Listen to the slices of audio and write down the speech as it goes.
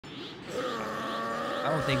I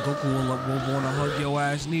don't think Goku will want to hug your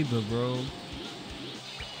ass neither, bro.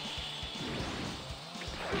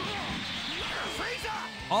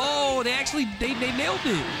 Oh, they actually they nailed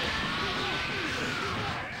it.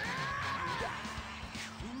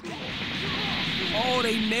 Oh,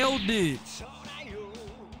 they nailed it.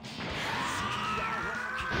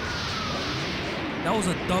 That was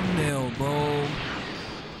a thumbnail, bro.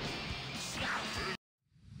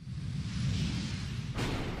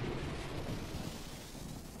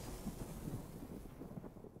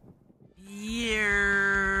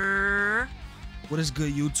 Yeah. What is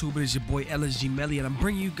good, YouTube? It is your boy LSG Melly, and I'm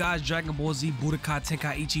bringing you guys Dragon Ball Z Budokai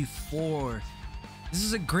Tenkaichi 4. This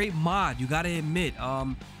is a great mod, you gotta admit.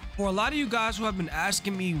 For a lot of you guys who have been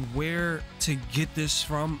asking me where to get this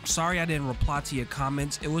from, sorry I didn't reply to your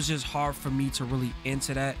comments. It was just hard for me to really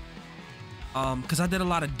answer that. Because I did a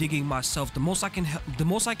lot of digging myself. The most I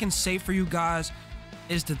can say for you guys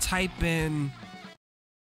is to type in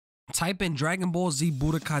Dragon Ball Z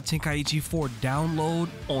Budokai Tenkaichi 4 download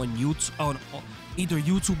on YouTube, on either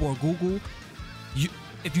YouTube or Google.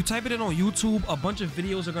 If you type it in on YouTube, a bunch of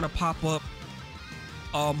videos are gonna pop up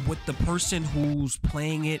with the person who's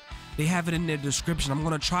playing it. They have it in their description. I'm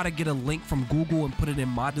gonna try to get a link from Google and put it in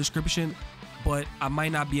my description, but I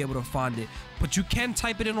might not be able to find it. But you can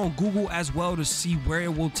type it in on Google as well to see where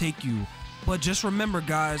it will take you. But just remember,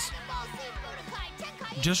 guys,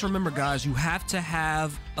 you have to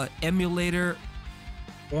have an emulator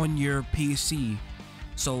on your PC.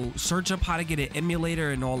 So search up how to get an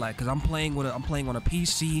emulator and all that, because I'm playing on a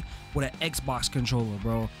PC with an Xbox controller,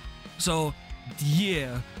 bro. So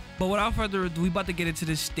yeah, but without further ado, we about to get into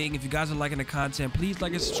this thing. If you guys are liking the content, please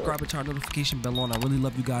like and subscribe and turn notification bell on. I really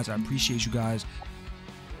love you guys. I appreciate you guys.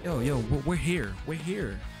 Yo, we're here,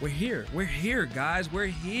 guys. We're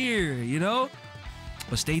here, you know.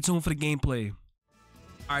 But stay tuned for the gameplay.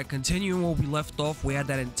 All right, continuing where we left off, we had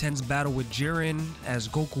that intense battle with Jiren as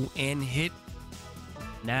Goku and Hit.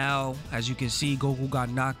 Now, as you can see, Goku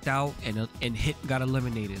got knocked out and Hit got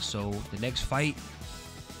eliminated. So the next fight,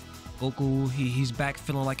 Goku, he's back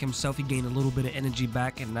feeling like himself. He gained a little bit of energy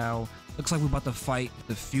back, and now looks like we're about to fight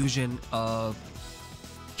the fusion of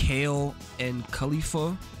Kale and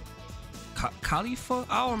Khalifa. Khalifa?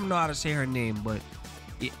 I don't know how to say her name, but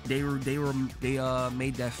they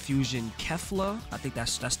made that fusion Kefla. I think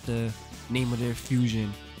that's the name of their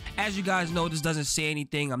fusion. As you guys know, this doesn't say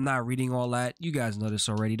anything. I'm not reading all that. You guys know this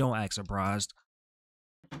already. Don't act surprised.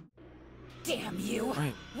 Damn you!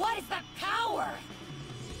 Right. What is the power?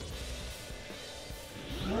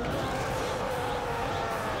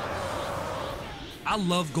 I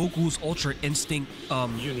love Goku's Ultra Instinct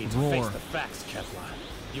You need to roar. face the facts, Kefla.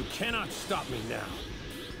 You cannot stop me now.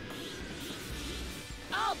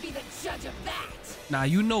 I'll be the judge of that. Now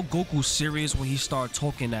you know Goku's serious when he start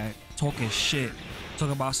talking shit.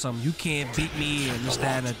 Talk about some you can't beat me and this,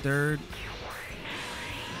 that, and the third.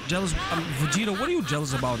 Jealous, Vegeta, what are you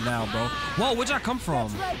jealous about now, bro? Whoa, where'd y'all come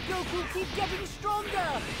from? That's right, Goku, keep getting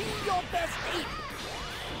stronger. Be your best 8.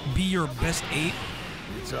 Be your best 8?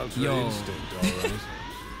 It's Ultra Yo. Instinct, alright.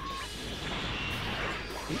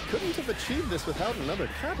 He couldn't have achieved this without another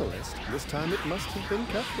catalyst. This time it must have been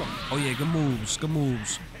Kefla. Oh yeah, good moves, good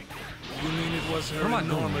moves. You mean it was her What am I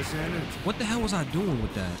doing? enormous energy? What the hell was I doing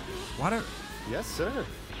with that? Why did... Yes, sir.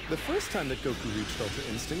 The first time that Goku reached Ultra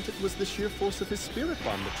Instinct, it was the sheer force of his spirit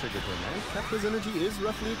bomb that triggered him, and Kefla's energy is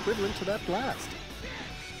roughly equivalent to that blast.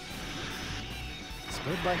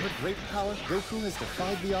 Spurred by her great power, Goku has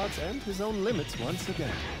defied the odds and his own limits once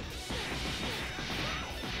again.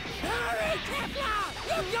 Hurry, Kefla!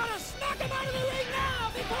 You've got to smack him out of the ring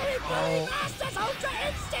now before he fully masters Ultra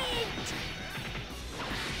Instinct!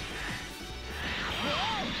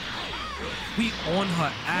 We on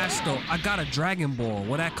her ass though. I got a Dragon Ball.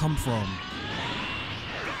 Where'd that come from?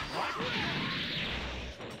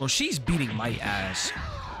 Well, she's beating my ass.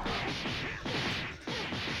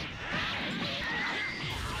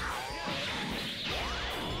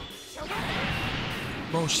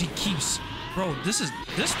 Bro, she keeps... Bro, this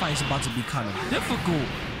fight's about to be kind of difficult.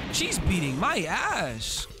 She's beating my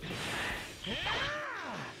ass.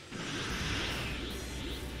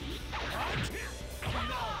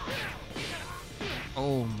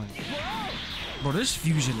 Oh my... Bro, this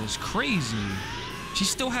fusion is crazy. She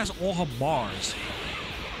still has all her bars.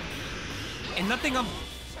 And nothing I'm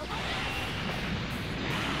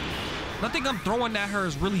throwing at her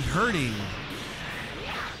is really hurting.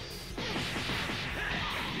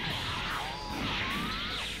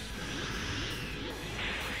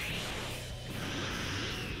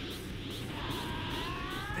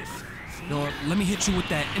 Yo, let me hit you with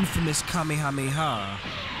that infamous Kamehameha.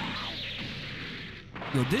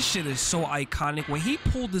 Yo, this shit is so iconic. When he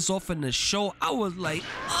pulled this off in the show, I was like,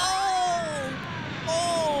 oh!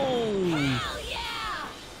 Hell yeah!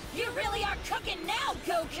 You really are cooking now,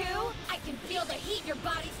 Goku! I can feel the heat your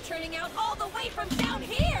body's turning out all the way from down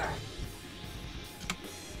here!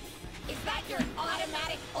 Is that your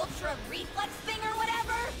automatic ultra reflex thing or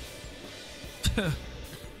whatever?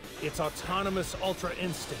 It's autonomous ultra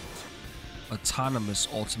instinct. Autonomous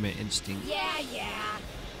ultimate instinct. Yeah.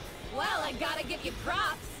 Well, I gotta give you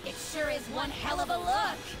props. It sure is one hell of a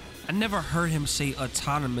look. I never heard him say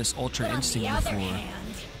autonomous ultra But instinct on the other before.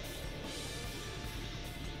 hand,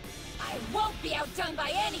 I won't be outdone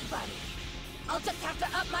by anybody. I'll just have to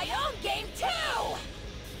up my own game too.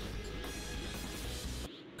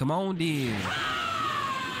 Come on, dude.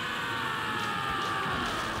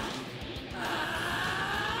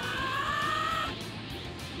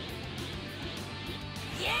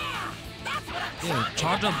 Yeah,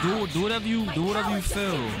 charge up, do whatever you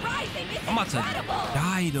feel. I'm about to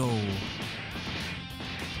die though.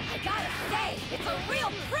 I gotta say, it's a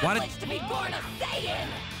real privilege to be born a Saiyan.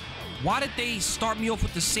 Why did they start me off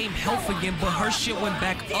with the same health again, but her shit went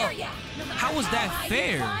back up? How was that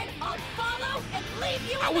fair?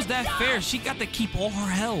 How was that fair? She got to keep all her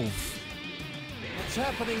health. What's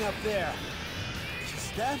happening up there?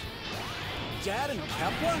 Is that Dad and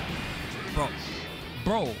Kepler?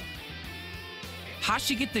 Bro. How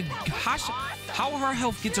she get the how her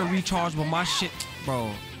health gets a recharge with my shit, bro?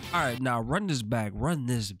 All right, now run this back, bro.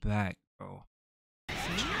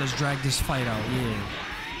 Let's drag this fight out, yeah.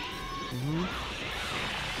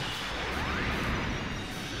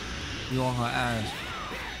 You on her ass.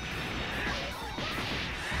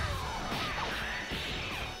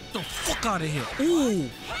 The fuck out of here! Ooh!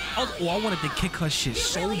 I wanted to kick her shit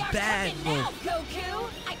so bad, bro. Now, Goku,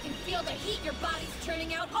 I can feel the heat your body's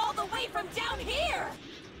turning out all the way from down here.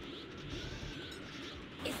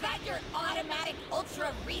 Is that your automatic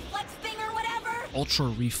ultra reflex thing or whatever? Ultra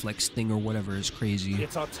reflex thing or whatever is crazy.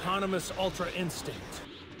 It's autonomous ultra instinct.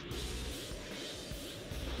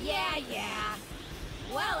 Yeah.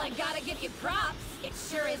 Well, I gotta give you props. It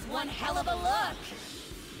sure is one hell of a look.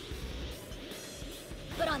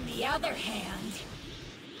 But on the other hand,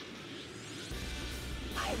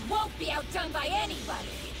 I won't be outdone by anybody.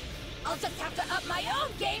 I'll just have to up my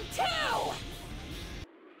own game too.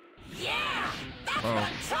 Yeah, that's what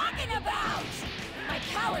I'm talking about. My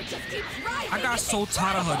power just keeps rising. I got so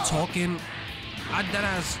tired of her talking. I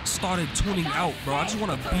deadass started tuning out, bro. I just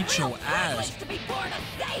want to beat your ass.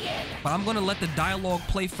 But I'm gonna let the dialogue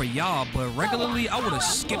play for y'all. But regularly, I would have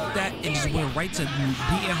skipped that and just went right to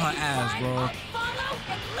beating her ass, bro.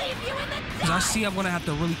 Because I see I'm gonna have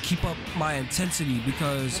to really keep up my intensity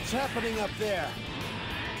because. What's happening up there?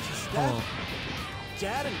 Is that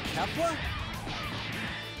Dad and Kepler?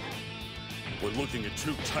 We're looking at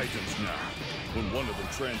two titans now. When one of them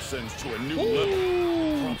transcends to a new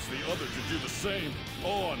level, prompts the other to do the same,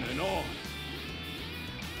 on and on.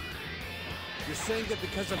 You're saying that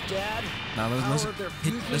because of Dad, now let's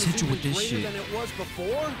hit you with this shit. Than it was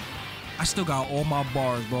before? I still got all my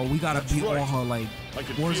bars, bro. We gotta be on her like,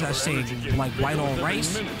 what is that saying? Like white on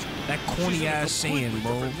rice? That corny ass saying,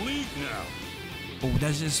 bro. Oh,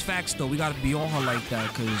 that's just facts though. We gotta be on her like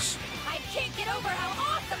that, cause I can't get over how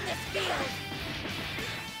awesome this feels.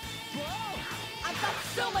 I've got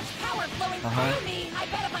so much power flowing through me. I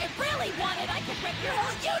bet if I really wanted, I could rip your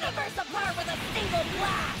whole universe apart with a single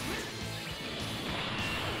blast.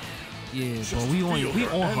 Yeah, bro, we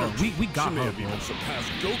on her. We got her, bro.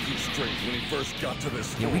 Surpassed Goku's strength when he first got to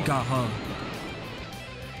this form. Yeah, we got her.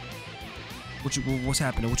 What's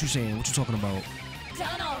happening? What you saying? What you talking about?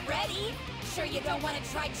 Done already? Sure you don't want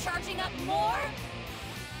to try charging up more?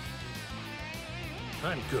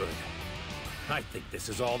 I'm good. I think this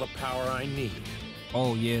is all the power I need.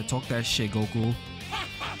 Oh yeah, talk that shit, Goku.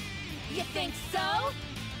 You think so? All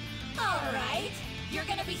right. You're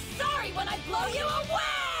gonna be sorry when I blow you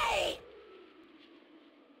away.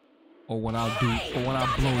 Or when I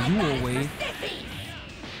blow you away.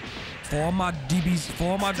 For all my DBs,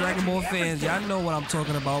 for all my Dragon Ball fans, y'all know what I'm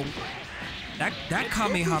talking about. That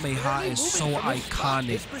Kamehameha is so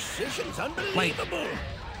iconic. Like,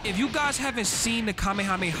 if you guys haven't seen the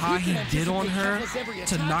Kamehameha he did on her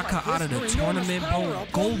to knock her out of the tournament, bro,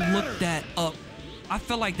 go look that up. I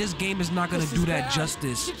feel like this game is not gonna do that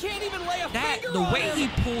justice. The way he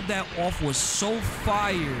pulled that off was so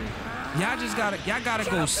fire. Y'all gotta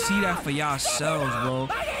go see that for yourselves, bro.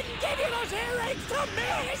 I didn't give you those earrings to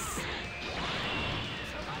miss.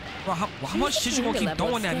 Bro, how much shit you gonna keep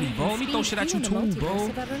throwing at me, bro? Let me throw shit at you too, bro.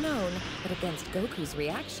 But against Goku's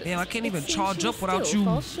reaction, damn, I can't even charge up without you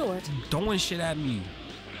throwing shit at me.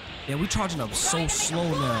 Yeah, we charging up so slow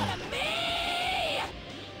now.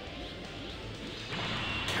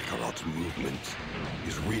 Kakarot's movement.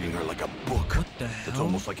 He's reading her like a book. What the hell? It's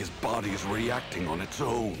almost like his body is reacting on its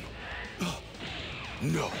own.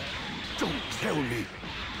 No, don't tell me.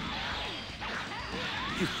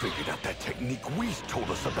 You figured out that technique Whis told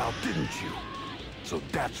us about, didn't you? So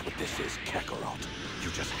that's what this is, Kakarot. You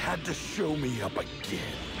just had to show me up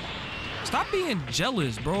again. Stop being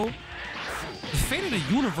jealous, bro. The fate of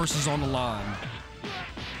the universe is on the line.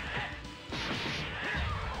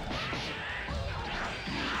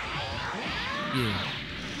 Yeah.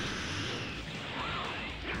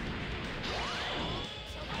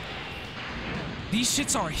 These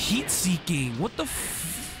shits are heat-seeking. What the f...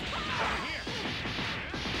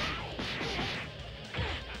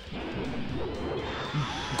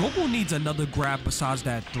 Goku needs another grab besides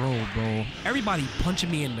that throw, bro. Everybody punching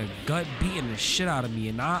me in the gut, beating the shit out of me,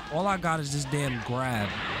 and all I got is this damn grab.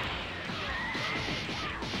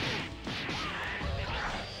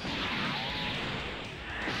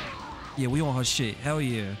 Yeah, we on her shit. Hell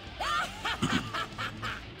yeah.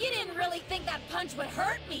 You didn't really think that punch would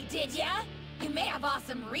hurt me, did ya? You may have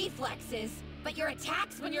awesome reflexes, but your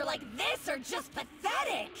attacks when you're like this are just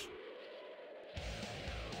pathetic.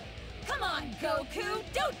 Come on, Goku,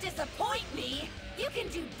 don't disappoint me. You can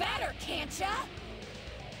do better, can't ya?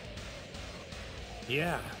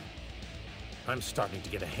 Yeah. I'm starting to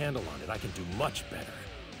get a handle on it. I can do much better.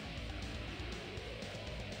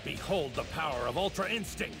 Behold the power of Ultra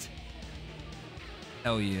Instinct!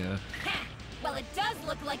 Hell yeah. Well, it does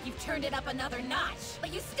look like you've turned it up another notch,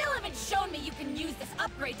 but you still haven't shown me you can use this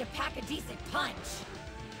upgrade to pack a decent punch.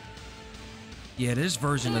 Yeah, this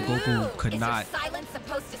version of Goku could not. Is your silence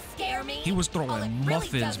supposed to scare me? He was throwing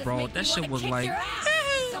muffins, bro. That shit was like.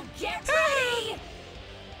 So get ready!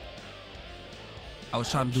 I was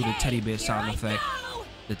trying to do the teddy bear sound effect,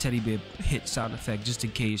 the teddy bear hit sound effect, just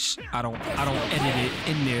in case I don't edit it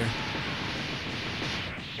in there.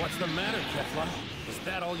 What's the matter, Kefla? Is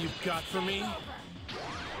that all you've got for me?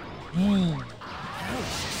 Whoa, Oh,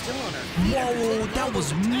 she's still on her feet. whoa, that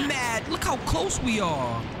was mad. Look how close we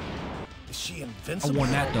are. Is she I invincible?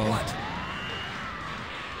 won that though. What?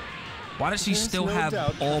 Why does she There's still no have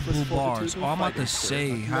doubt all Kefla's blue bars? fortitude Oh, I'm and about to fighting say,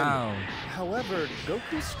 spirit how? recommended. However,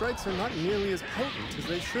 Goku's strikes are not nearly as potent as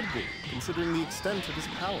they should be, considering the extent of his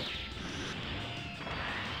power.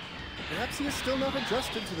 Perhaps he is still not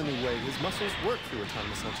adjusted to the new way his muscles work through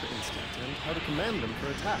autonomous Ultra Instinct and how to command them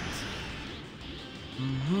for attacks.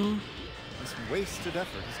 Mm-hmm. This wasted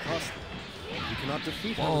effort is costly. If he cannot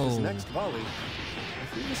defeat her with his Whoa. next volley, I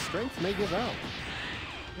fear his strength may give out.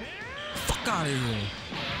 Fuck out of here.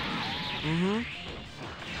 Mm-hmm.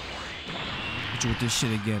 Hit you with this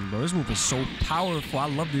shit again, bro. This move is so powerful. I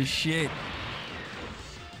love this shit.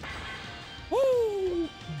 Woo!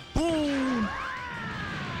 Boom!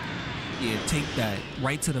 Yeah, take that.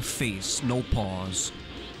 Right to the face. No pause.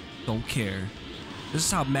 Don't care. This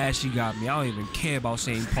is how mad she got me. I don't even care about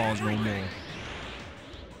saying pause no more.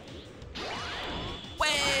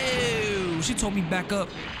 Whoa! She told me back up.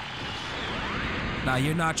 Nah,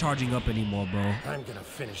 you're not charging up anymore, bro. I'm gonna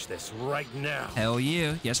finish this right now. Hell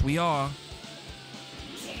yeah. Yes, we are.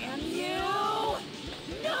 Damn you!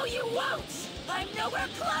 No, you won't! I'm nowhere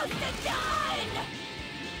close to done!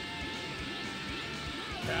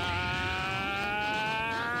 Ah!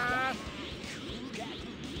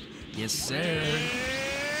 Yes, sir.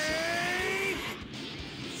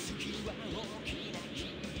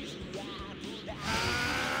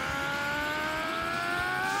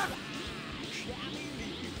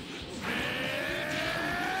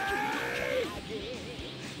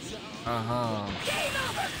 Uh-huh. Game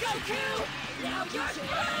over, Goku! Now you're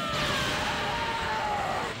through!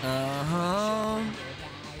 Uh-huh.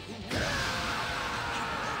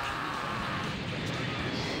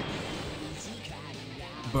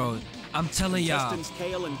 Bro, I'm telling y'all. Contestants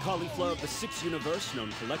Kale and Cauliflower of the Sixth Universe,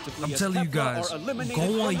 known collectively I'm as telling you Kefla, guys, are eliminated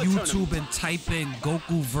go on from the YouTube tournament. and type in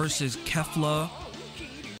Goku versus Kefla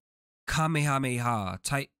Kamehameha.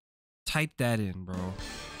 Type that in, bro.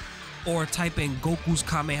 Or type in Goku's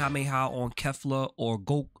Kamehameha on Kefla or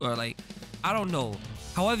Goku, or like, I don't know.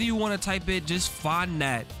 However you want to type it, just find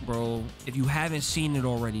that, bro. If you haven't seen it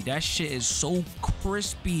already, that shit is so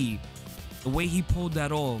crispy. The way he pulled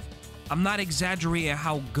that off. I'm not exaggerating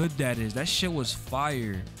how good that is. That shit was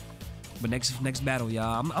fire. But next battle,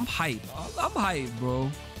 y'all. I'm hyped. I'm hyped,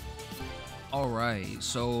 bro. All right.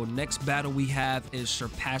 So next battle we have is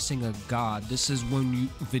Surpassing a God. This is when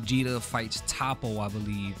Vegeta fights Toppo, I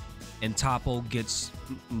believe. And Toppo gets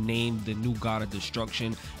named the new God of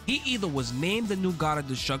Destruction. He either was named the new God of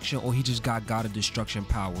Destruction or he just got God of Destruction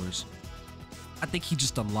powers. I think he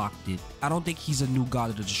just unlocked it. I don't think he's a new god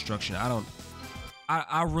of the destruction.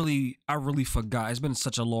 I really forgot. It's been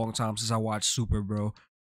such a long time since I watched Super, bro.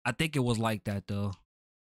 I think it was like that though.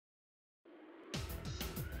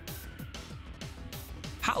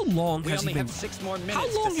 How long has he been? 6 more minutes.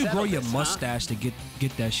 How long you grow your mustache to get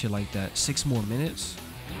that shit like that? 6 more minutes?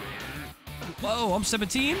 Whoa, I'm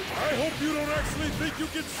 17? I hope you don't actually think you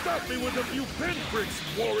can stop me with a few pinpricks,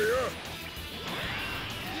 warrior.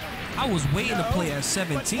 I was waiting to play at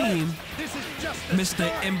 17. This is just Mr.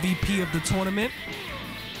 MVP of the tournament.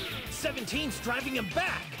 17's driving him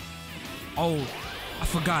back. Oh, I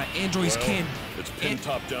forgot. Androids can't. It's pin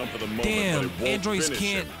top down for the moment. Damn, but it won't androids finish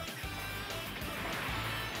can't. him.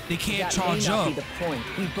 They can't That charge may not up. be the point.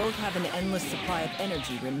 We both have an endless supply of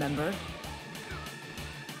energy, remember?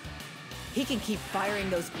 He can keep firing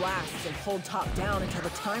those blasts and hold top down until the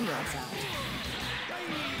time runs out.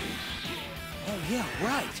 Oh yeah,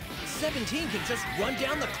 right. 17 can just run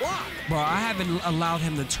down the clock. Bro, I haven't allowed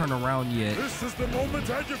him to turn around yet. This is the moment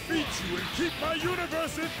I defeat you and keep my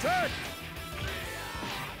universe intact.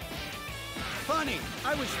 Funny,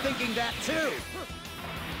 I was thinking that too.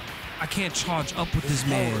 I can't charge up with this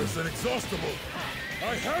man. Power is inexhaustible.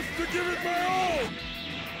 I have to give it my all.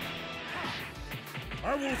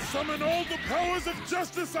 I will summon all the powers of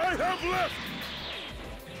justice I have left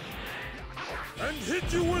and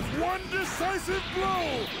hit you with one decisive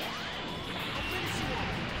blow.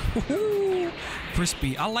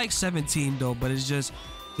 Crispy. I like 17 though, but it's just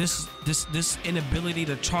this inability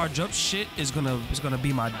to charge up shit is gonna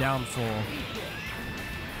be my downfall.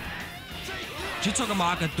 She talking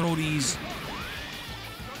about I could throw these.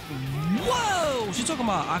 Whoa! She talking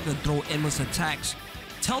about I could throw endless attacks.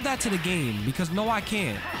 Tell that to the game, because no, I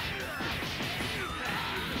can't.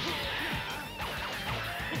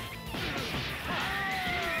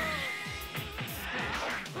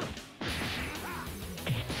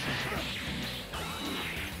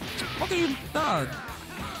 What are you?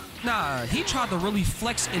 Nah. He tried to really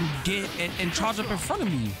flex and get and charge up in front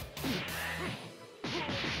of me.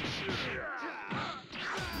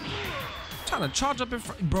 Trying to charge up in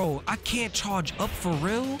front, bro. I can't charge up for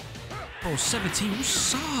real. Bro, 17, you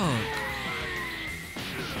suck.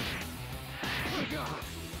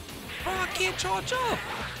 Bro, I can't charge up.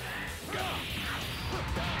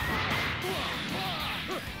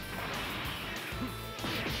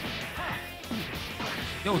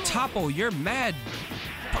 Yo, Toppo, you're mad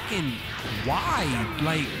fucking wide.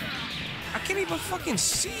 Like, I can't even fucking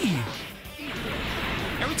see.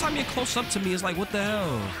 Every time you're close up to me, it's like, what the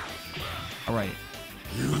hell? All right.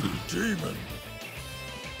 You demon.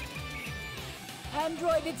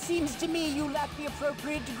 Android, it seems to me you lack the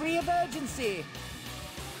appropriate degree of urgency.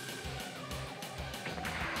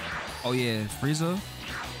 Oh yeah, Frieza.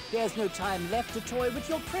 There's no time left to toy with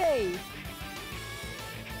your prey.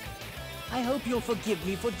 I hope you'll forgive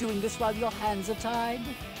me for doing this while your hands are tied.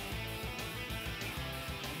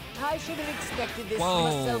 I should have expected this from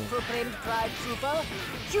a self-proclaimed pride trooper.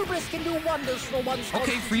 Hubris can do wonders for one's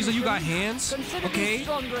Okay, Frieza, you got constitution. hands. Consider Okay. these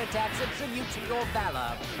stronger attacks a tribute to your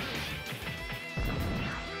valor.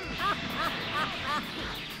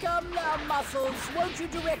 Come now, Muscles. Won't you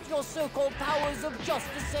direct your so-called powers of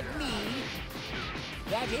justice at me?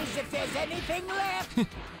 That is, if there's anything left.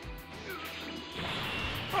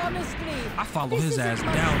 Honestly, I follow this his isn't ass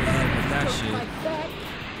much down the fun head with that to shit. fight back.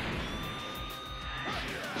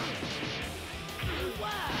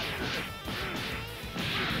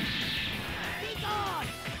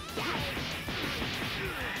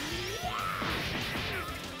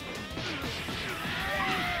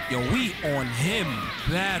 Yo, we on him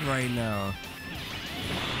bad right now.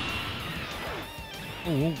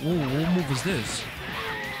 Oh, what move is this?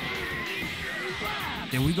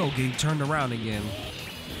 There we go, getting turned around again.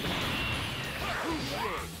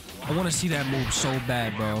 I want to see that move so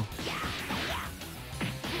bad, bro.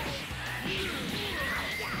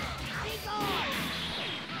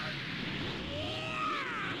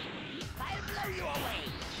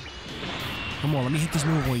 Come on, let me hit this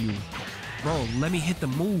move on you. Bro, let me hit the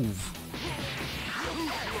move.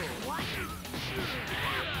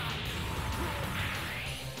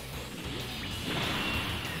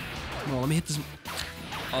 Come on, let me hit this.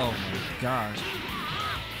 Oh my gosh.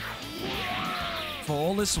 For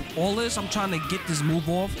all this, I'm trying to get this move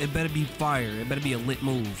off. It better be fire. It better be a lit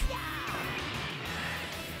move.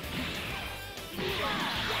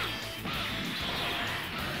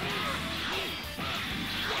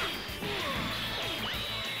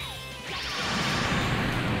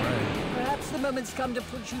 Perhaps the moment's come to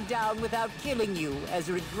put you down without killing you, as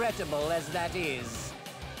regrettable as that is.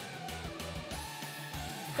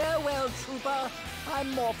 Farewell, Trooper.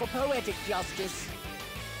 I'm more for poetic justice.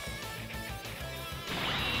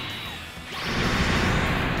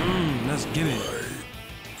 Let's get it.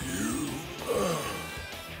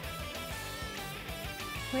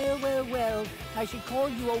 Well. I should call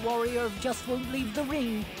you a warrior of just won't leave the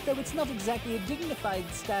ring, though it's not exactly a dignified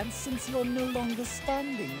stance since you're no longer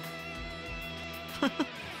standing.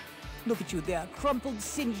 Look at you there, crumpled,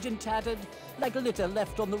 singed, and tattered, like litter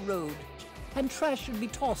left on the road. And trash should be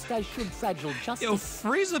tossed as should fragile justice. Yo,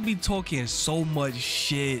 Frieza be talking so much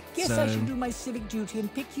shit, Guess son. I should do my civic duty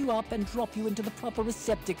and pick you up and drop you into the proper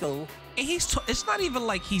receptacle. And it's not even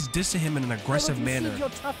like he's dissing him in an aggressive manner. Your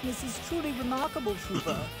toughness is truly remarkable,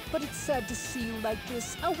 Trooper. But it's sad to see you like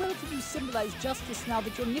this. How well can you symbolize justice now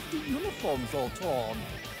that your nifty uniform's all torn?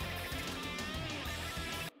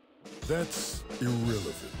 That's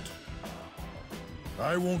irrelevant.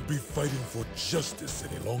 I won't be fighting for justice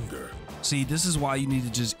any longer. See, this is why you need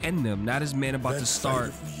to just end them. Now this man about to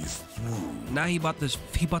start. Side of me is through. Now he about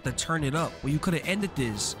to turn it up. Well, you could have ended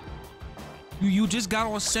this. You just got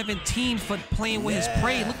on 17 for playing with his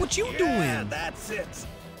prey. Look what you doing. That's it.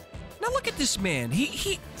 Now look at this man.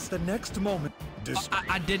 It's the next moment.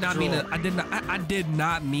 I did not mean to. I did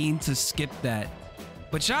not mean to skip that.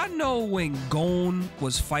 But y'all know when Gon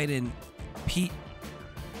was fighting Pete.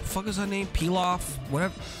 Fuck is her name? Pilaf,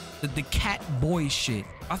 whatever. The cat boy shit.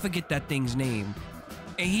 I forget that thing's name.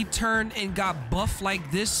 And he turned and got buff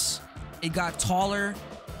like this. It got taller,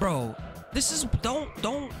 bro. This is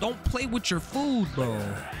don't play with your food, bro.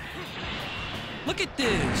 Look at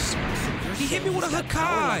this. He hit me with a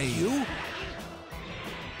Hakai.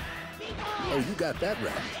 Oh, you got that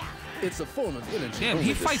right. It's a form of energy. Damn,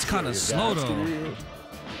 he fights kind of slow though.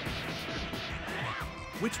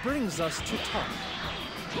 Which brings us to Top.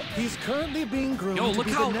 He's currently being groomed to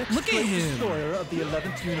be the next great destroyer of the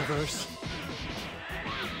 11th universe.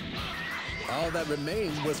 All that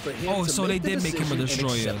remained was for him to so make they did make him a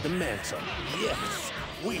destroyer. accept the mantle. Yes,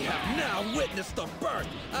 we have now witnessed the birth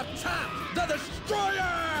of Top the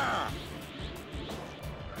Destroyer!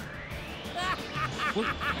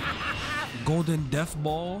 Golden Death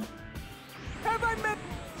Ball. Have I met?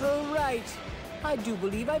 Oh, right. I do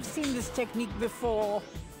believe I've seen this technique before.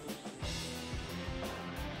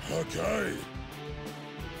 Okay.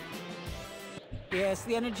 Yes,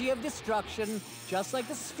 the energy of destruction, just like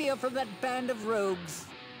the sphere from that band of rogues.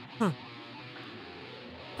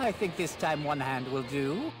 I think this time one hand will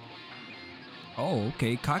do. Oh,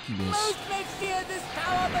 okay, cockiness. Most may fear this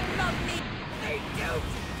power, but not me. They do.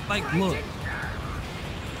 Like, look.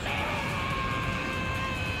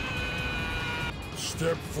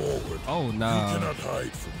 Step forward. Oh, nah. You cannot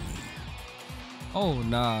hide from me. Oh,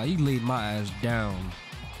 nah. He laid my ass down.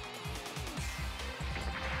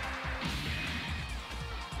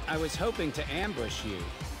 I was hoping to ambush you.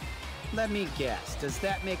 Let me guess, does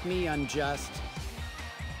that make me unjust?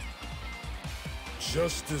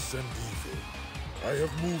 Justice and evil. I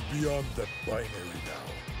have moved beyond that binary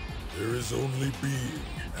now. There is only being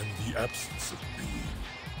and the absence of being.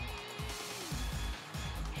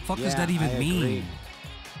 Fuck does that even mean?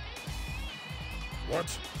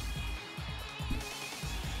 What?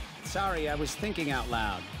 Sorry, I was thinking out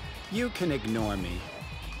loud. You can ignore me.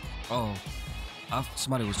 Oh.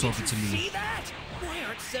 Somebody was talking to me. See that? Why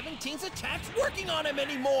aren't 17's attacks working on him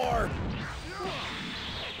anymore?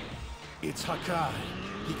 It's Hakai.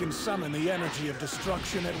 He can summon the energy of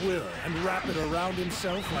destruction at will and wrap it around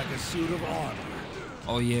himself like a suit of armor.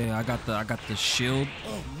 Oh yeah, I got the shield.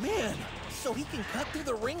 Oh man, so he can cut through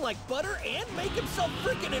the ring like butter and make himself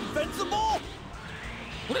freaking invincible?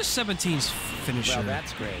 What is 17's finisher? Well,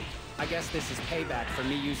 that's great. I guess this is payback for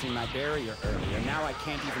me using my barrier earlier. Now I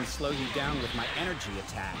can't even slow you down with my energy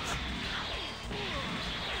attacks.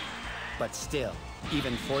 But still,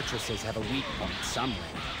 even fortresses have a weak point somewhere.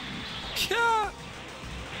 Yeah.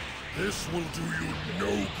 This will do you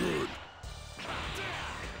no good.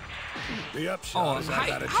 The upshot is I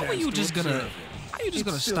got a how are chance you to just gonna? observe him. How are you just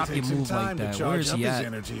gonna Still stop your takes him move like time to that? charge Where is up he his at?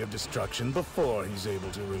 energy of destruction before he's able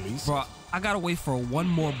to release Bro, it. I gotta wait for one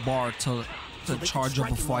more bar to charge up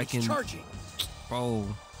before I can. Bro.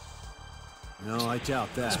 No, I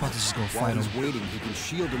doubt that. I was about to just go While fight he's him. waiting, he can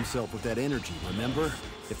shield himself with that energy, remember?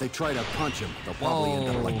 If they try to punch him, they'll probably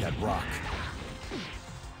end up like that rock.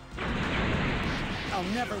 I'll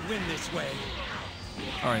never win this way.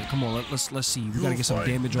 All right, come on. Let's see. We gotta You'll get some find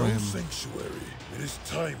damage on no him. sanctuary. It is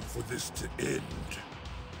time for this to end.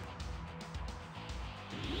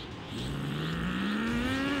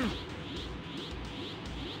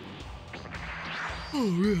 Oh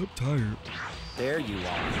man, I'm tired. There you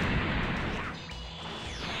are.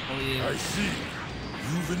 Oh yeah. I see.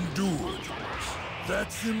 You've endured.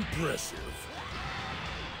 That's impressive.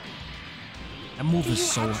 That move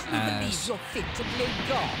is so ass. You're fit to play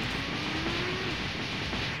God?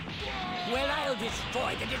 Well, I'll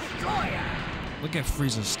destroy the destroyer. Look at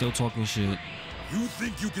Frieza still talking shit. You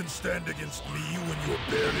think you can stand against me when you're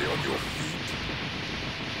barely on your feet?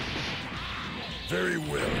 Very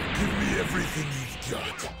well. Give me everything you've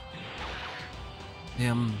got.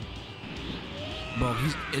 Damn. Bro,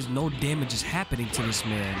 there's no damage is happening to this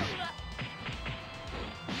man.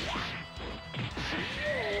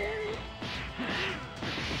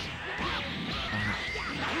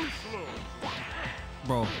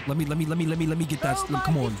 Bro, let me get that.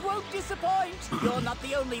 Come on. This won't disappoint. You're not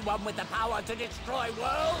the only one with the power to destroy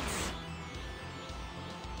worlds.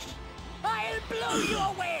 I'll blow you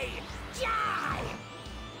away. Die.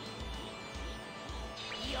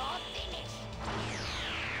 You're finished.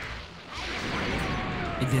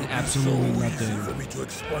 It did absolutely so nothing. Easy for me to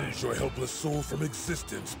expunge your helpless soul from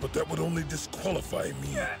existence, but that would only disqualify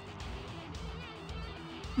me.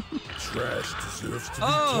 Trash deserves to be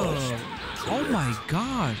tossed. Oh my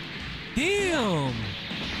god. Damn.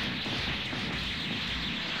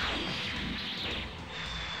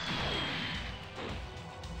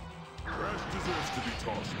 Trash deserves to be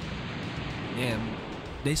tossed. Damn.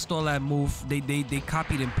 They stole that move. They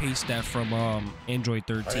copied and pasted that from Android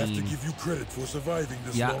 13. I have to give you credit for surviving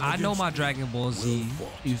this. Yeah, long I know my me. Dragon Ball Z. Well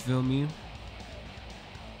fought. You feel me?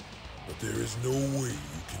 But there is no way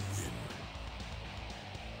you can win.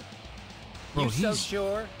 Bro, You so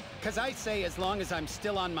sure? Because I say as long as I'm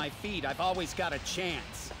still on my feet, I've always got a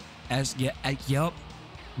chance. Yup.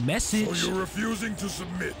 Message. So you're refusing to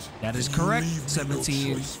submit. That is Then correct. you leave me 17.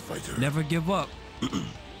 No choice, fighter. Never give up.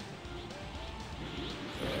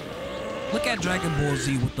 Look at Dragon Ball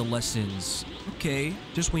Z with the lessons. Okay,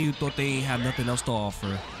 just when you thought they ain't have nothing else to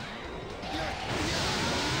offer.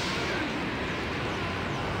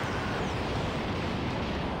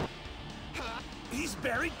 He's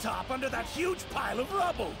buried top under that huge pile of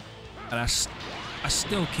rubble. And I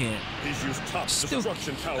still can't. He's used top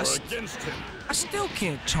destruction power against him. I still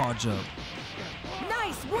can't charge up.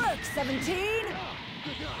 Nice work, 17.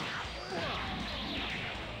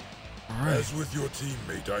 As with your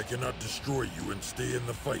teammate, I cannot destroy you and stay in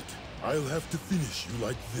the fight. I'll have to finish you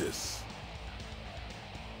like this.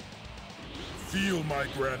 Feel my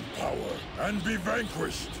grand power and be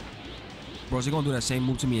vanquished. Bro, is he gonna do that same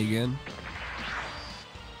move to me again?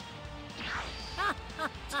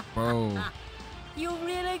 Bro. You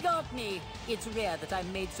really got me. It's rare that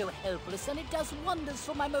I'm made so helpless, and it does wonders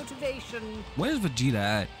for my motivation. Where's Vegeta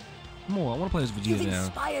at? Come on, I wanna play as Vegeta You've now.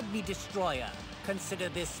 inspired me, Destroyer. Consider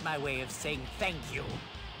this my way of saying thank you.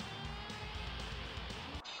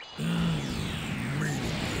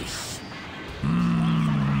 Meaningless.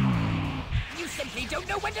 You simply don't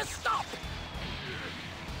know when to stop.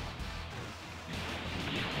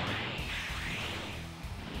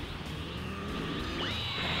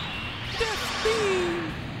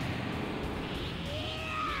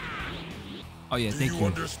 Oh yeah, thank Do you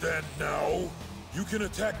understand now? You can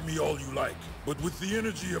attack me all you like, but with the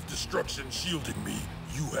energy of destruction shielding me,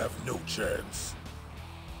 you have no chance.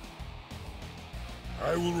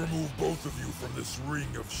 I will remove both of you from this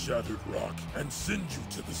ring of shattered rock and send you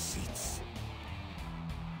to the seats.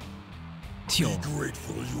 Yo. Be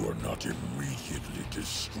grateful you are not immediately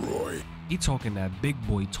destroyed. He talking that big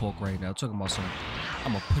boy talk right now. Talking about some,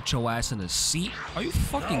 I'm gonna put your ass in a seat. Are you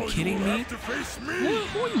fucking Now kidding you will me? have to face me.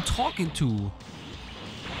 Who are you talking to?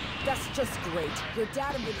 That's just great. Your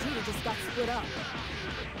dad and Vegeta just got split up.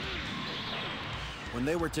 When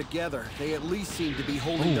they were together, they at least seemed to be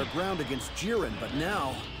holding their ground against JIREN, but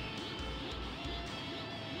now...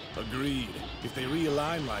 Agreed. If they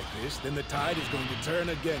realign like this, then the tide is going to turn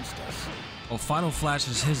against us. Oh, Final Flash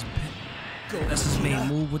is his. That's his main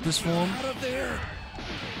move with this form. Out of there.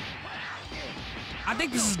 I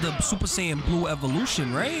think this is the Super Saiyan Blue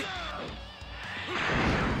evolution, right?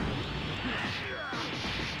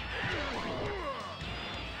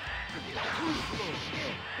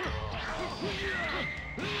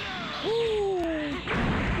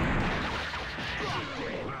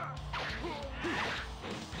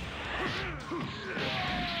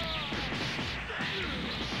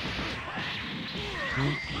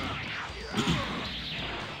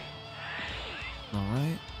 All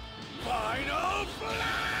right. Final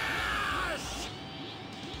Flash!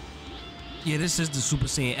 Yeah, this is the Super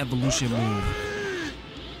Saiyan evolution move.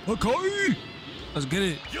 Okay. Let's get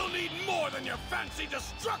it. You'll need more than your fancy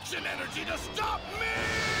destruction energy to stop me!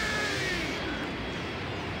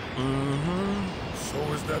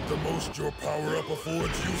 So is that the most your power-up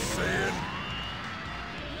affords you, Saiyan?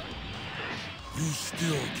 You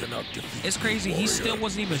still cannot defeat It's crazy. He still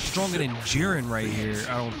wasn't even stronger than JIREN right here,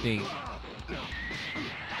 I don't think.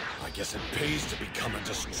 I guess it pays to become a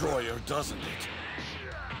destroyer, doesn't it?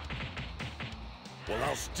 Well,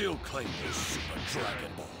 I'll still claim those Super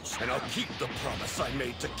Dragon Balls, and I'll keep the promise I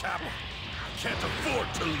made to Kappa. I can't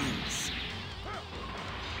afford to lose.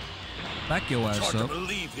 Back your ass up. It's hard to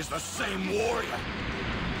believe he's the same warrior.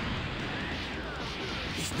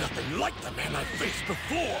 He's nothing like the man I faced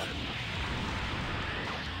before.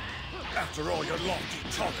 After all your lofty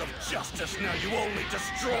talk of justice, now you only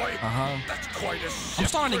destroy. That's quite a shift. I'm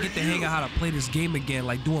starting to get the hang of how to play this game again,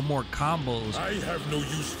 like doing more combos. I have no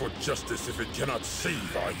use for justice if it cannot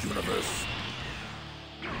save our universe.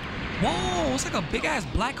 Whoa, it's like a big ass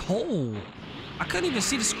black hole. I couldn't even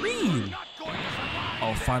see the screen.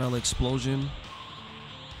 Oh, final explosion.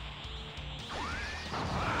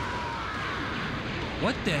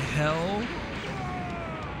 What the hell?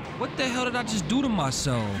 What the hell did I just do to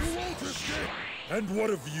myself? And what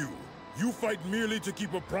of you? You fight merely to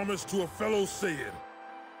keep a promise to a fellow Saiyan.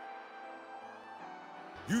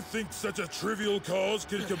 You think such a trivial cause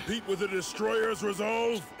can compete with a destroyer's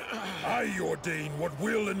resolve? I ordain what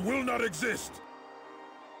will and will not exist.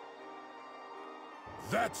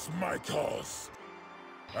 That's my cause.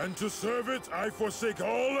 And to serve it, I forsake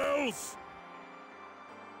all else.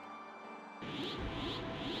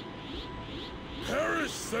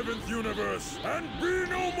 Perish, Seventh Universe, and be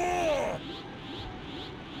no more!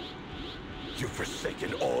 You've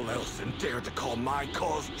forsaken all else and dared to call my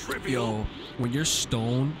cause trivial? Yo, when you're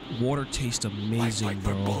stoned, water tastes amazing, I fight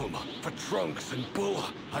bro. for Bulma, for Trunks and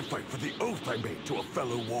Bulla. I fight for the oath I made to a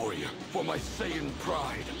fellow warrior, for my Saiyan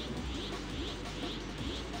pride.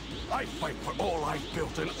 I fight for all I've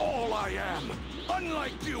built and all I am.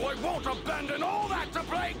 Unlike you, I won't abandon all that to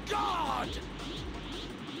play God!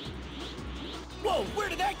 Whoa, where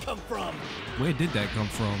did that come from? Where did that come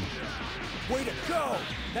from? Way to go!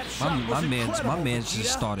 That shot was my man's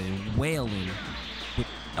just started wailing.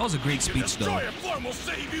 That was a great speech, though. Destroyer form will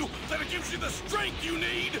save you, that it gives you the strength you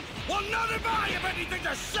need. Well, none of I have anything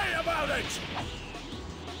to say about it.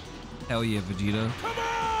 Hell yeah, Vegeta. Come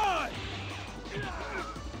on!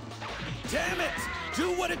 Damn it!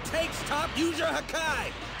 Do what it takes, Top. Use your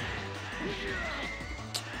Hakai.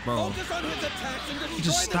 Bro, focus on his attacks and destroy he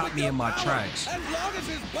just them stopped with me your in my power. tracks. As long as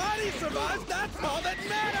his body survives, that's all that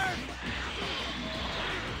matters.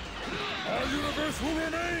 Our universe will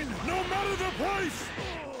remain, no matter the price!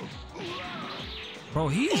 Bro,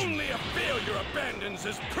 he's... Only a failure abandons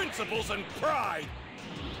his principles and pride!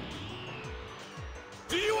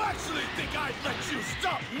 Do you actually think I'd let you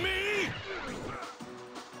stop me?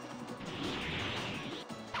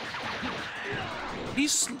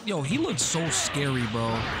 Yo, he looks so scary,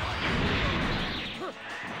 bro.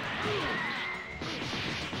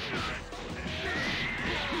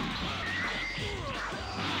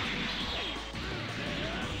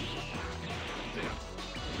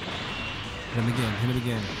 Hit him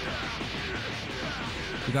again.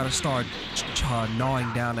 We gotta start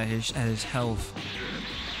gnawing down at his health.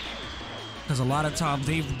 Because a lot of times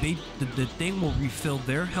the thing will refill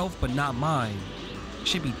their health, but not mine.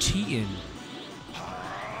 Should be cheating.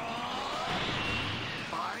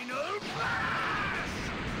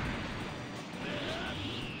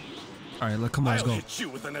 All right, come on, let's go. I'll hit you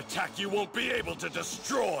with an attack you won't be able to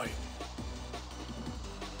destroy.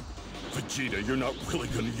 Vegeta, you're not really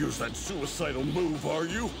gonna use that suicidal move, are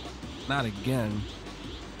you? Not again.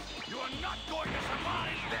 You are not going to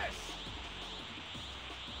survive this.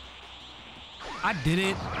 I did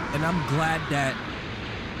it, and I'm glad that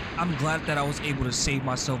I was able to save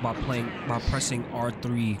myself by pressing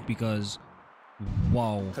R3 because,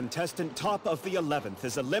 whoa. Contestant Top of the 11th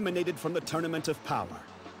is eliminated from the Tournament of Power.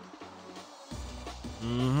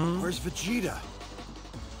 Where's Vegeta?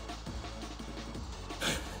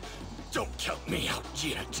 Don't count me out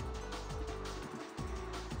yet.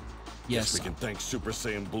 Yes. We can thank Super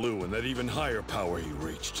Saiyan Blue and that even higher power he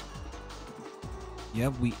reached.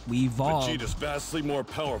 Yep, we evolved. Vegeta's vastly more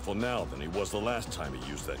powerful now than he was the last time he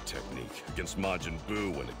used that technique against Majin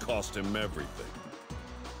Buu, and it cost him everything.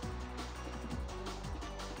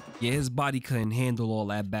 Yeah, his body couldn't handle all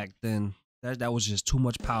that back then. That was just too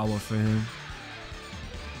much power for him.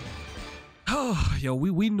 Oh, yo,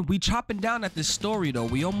 we chopping down at this story though.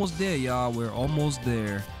 We almost there, y'all. We're almost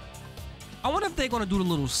there. I wonder if they're gonna do the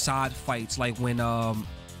little side fights like when who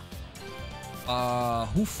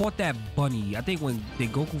fought that bunny? I think when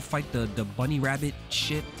did Goku fight the bunny rabbit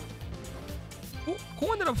shit?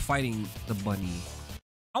 Who ended up fighting the bunny?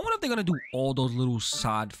 I wonder if they're gonna do all those little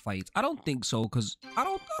side fights. I don't think so, cause I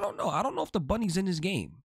don't know. I don't know if the bunny's in this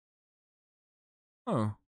game. Huh.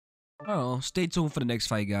 I don't know. Stay tuned for the next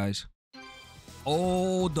fight, guys.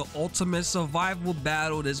 Oh, the ultimate survival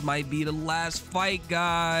battle. This might be the last fight,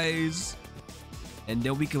 guys. And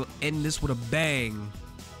then we can end this with a bang.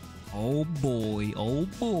 Oh boy, oh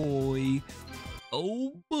boy.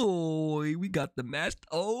 Oh boy, we got the master.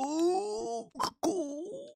 Oh,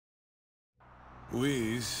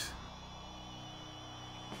 Whis.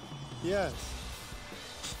 Yes.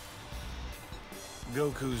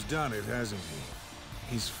 Goku's done it, hasn't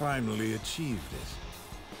he? He's finally achieved it.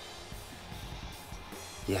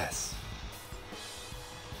 Yes.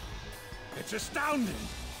 It's astounding.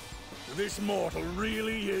 This mortal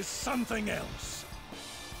really is something else.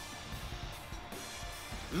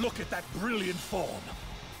 Look at that brilliant form.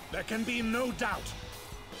 There can be no doubt.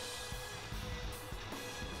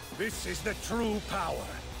 This is the true power,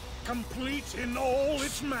 complete in all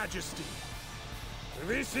its majesty.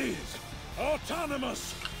 This is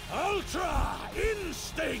autonomous Ultra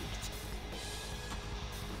Instinct!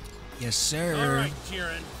 Yes, sir. All right,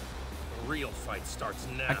 Jiren. The real fight starts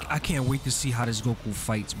now. I can't wait to see how this Goku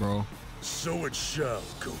fights, bro. So it shall,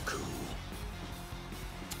 Goku.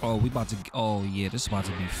 Oh, we about to. Oh yeah, this is about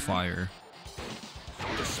to be fire.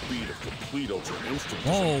 The speed of complete Ultra Instinct.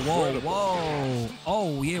 Whoa.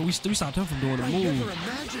 Oh yeah, we stopped him from doing the I move. never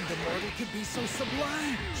imagined the mortal could be so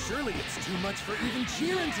sublime. Surely it's too much for even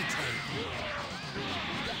Jiren to take.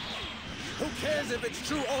 Who cares if it's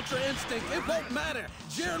true Ultra Instinct? It won't matter.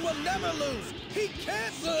 Jiren will never lose. He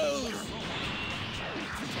can't lose.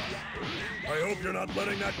 I hope you're not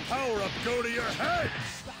letting that power-up go to your head!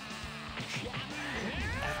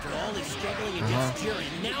 After all his struggling against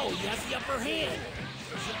Jiren, now he has the upper hand.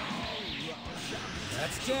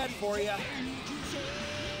 That's dead for you.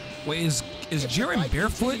 Wait, is Jiren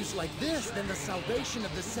barefoot? If like this, then the salvation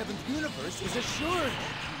of the 7th universe is assured.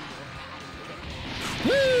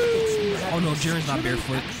 Woo! Oh no, Jiren's not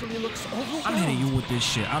barefoot. I'm hitting you with this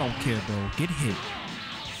shit. I don't care, bro. Get hit.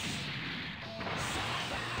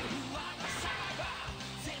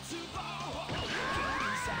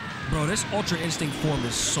 Bro, this Ultra Instinct form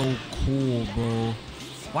is so cool, bro.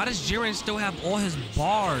 Why does Jiren still have all his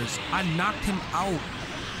bars? I knocked him out.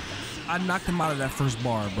 I knocked him out of that first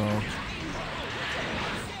bar, bro.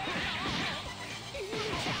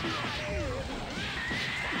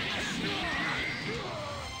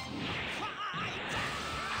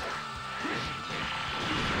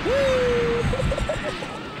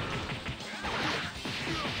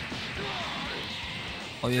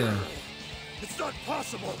 Oh yeah. It's not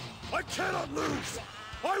possible! I cannot lose!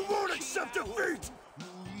 I won't accept defeat!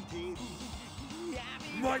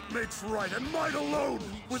 Might makes right, and might alone!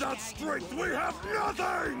 Without strength, we have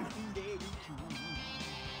nothing!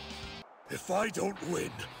 If I don't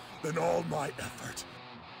win, then all my effort,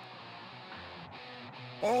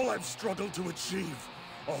 all I've struggled to achieve,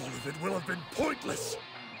 all of it will have been pointless!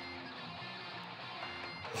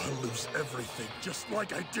 I'll lose everything just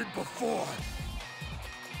like I did before!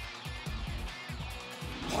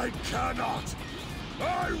 I cannot!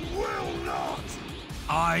 I will not!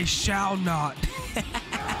 I shall not.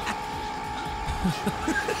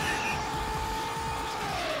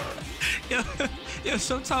 Yeah,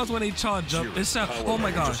 sometimes when they charge up, it sounds. Oh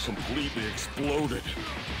my gosh. Just completely exploded.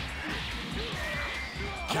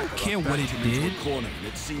 I don't care what it did. Corner, and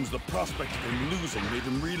it seems the prospect of him losing made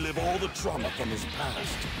him relive all the trauma from his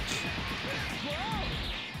past.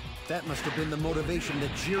 That must have been the motivation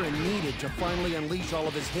that Jiren needed to finally unleash all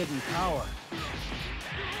of his hidden power.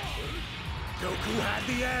 Goku had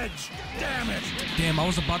the edge. Damn it. Damn, I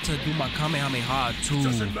was about to do my Kamehameha too.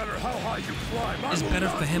 Doesn't matter how high you climb, It's better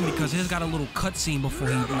for him because he's got a little cutscene before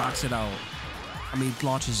he knocks it out. I mean,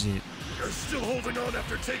 launches it. You're still holding on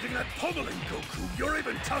after taking that pummeling, Goku. You're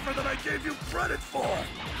even tougher than I gave you credit for.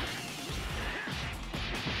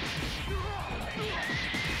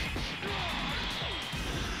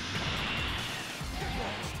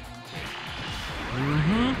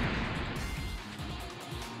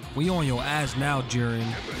 We on your ass now, Jiren.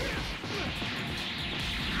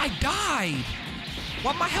 I died.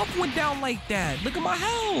 Why my health went down like that? Look at my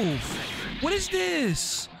health. What is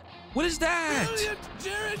this? What is that? Brilliant,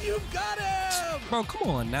 Jiren, you got him! Bro, come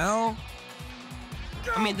on now.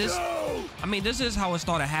 I mean, this is how it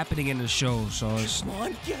started happening in the show, so it's... Come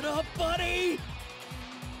on, get up, buddy!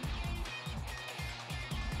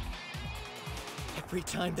 Every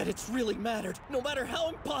time that it's really mattered, no matter how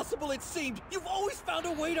impossible it seemed, you've always found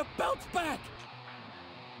a way to bounce back!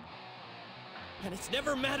 And it's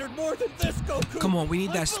never mattered more than this, Goku! Come on, we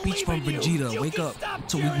need that speech from Vegeta. Wake up.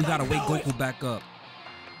 So we gotta wake Goku back up.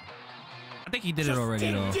 I think he did it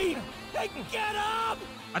already, though. Hey, get up!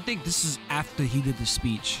 I think this is after he did the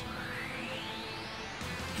speech.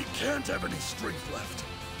 He can't have any strength left.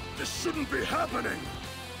 This shouldn't be happening!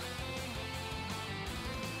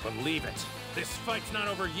 Believe it. This fight's not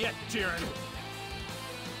over yet, Jiren.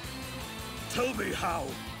 Tell me how.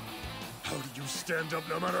 How do you stand up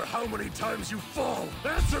no matter how many times you fall?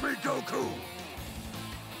 Answer me, Goku!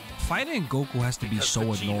 Fighting Goku has to be so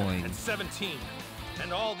Vegeta annoying. and 17,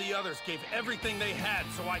 and all the others gave everything they had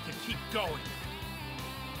so I could keep going.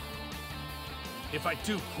 If I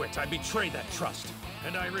do quit, I betray that trust,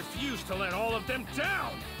 and I refuse to let all of them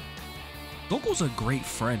down. Goku's a great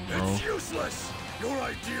friend, bro. It's useless. Your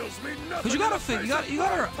ideals mean nothing. Cause you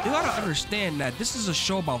gotta understand that this is a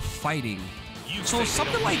show about fighting. So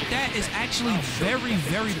something like that is actually very,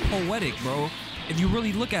 very poetic, bro. If you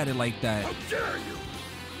really look at it like that. How dare you?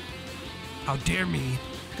 How dare me?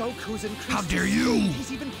 Goku's increased. How dare you?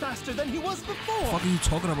 He's even faster than he was before. What the fuck are you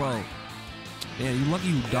talking about? Yeah, you lucky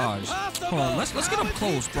you dodged. Hold on, let's get up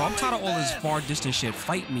close, bro. I'm tired of all this far distance shit.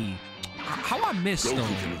 Fight me. How I missed though?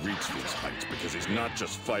 Goku can reach these heights because he's not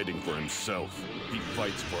just fighting for himself. He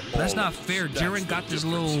fights for all. That's not fair. Jiren got this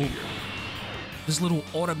little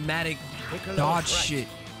automatic dodge shit.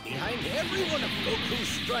 Behind every one of Goku's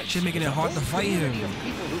strikes, shit making it hard to fight him.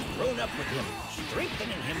 People who've grown up with him,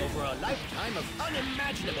 strengthening him over a lifetime of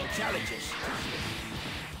unimaginable challenges.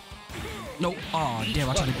 No, oh damn!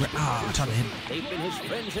 I tried to hit him. They've been his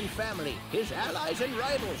friends and family, his allies and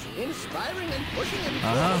rivals, inspiring and pushing him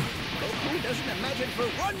forward. Goku doesn't imagine for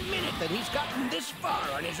 1 minute that he's gotten this far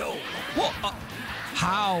on his own. What?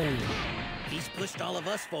 How? He's pushed all of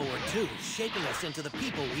us forward too, shaping us into the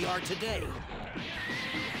people we are today.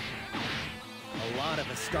 A lot of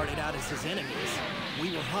us started out as his enemies.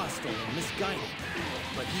 We were hostile and misguided.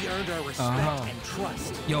 But he earned our respect and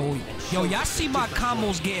trust. Yo, y'all see my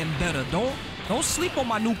combos getting better. Don't sleep on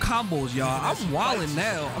my new combos, y'all. I'm wilding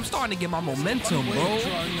now. I'm starting to get my momentum, bro.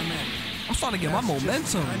 I'm starting to get my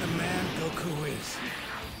momentum. Kind of man Goku is.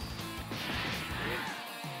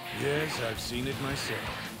 Yes, I've seen it myself.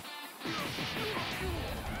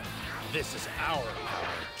 This is our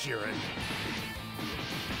power, Jiren.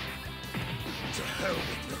 To hell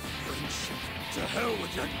with your friendship. To hell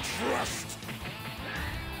with your trust.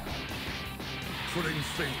 Putting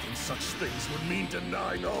faith in such things would mean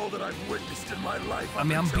denying all that I've witnessed in my life. I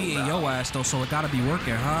mean, I'm beating your ass though, so it gotta be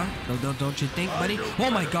working, huh? Don't you think, buddy? Oh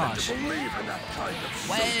my gosh!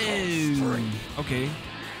 Whoa! Okay.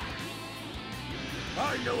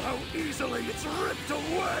 I know how easily it's ripped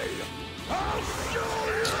away. I'll show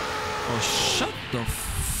you. Oh, shut the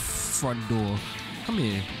front door. Come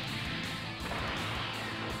here.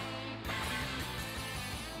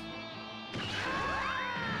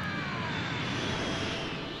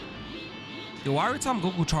 Yo, every time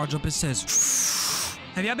Goku charge up, it says,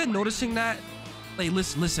 have y'all been noticing that? Like,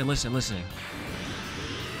 listen.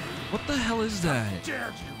 What the hell is that? How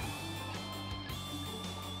dare you?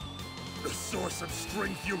 The source of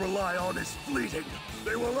strength you rely on is fleeting.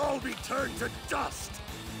 They will all be turned to dust,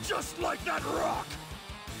 just like that rock.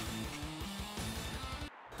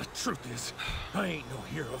 The truth is, I ain't no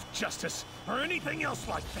hero of justice or anything else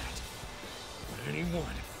like that. But anyone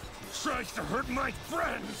who tries to hurt my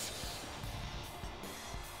friends,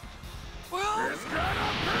 well, it's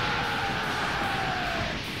gonna pay!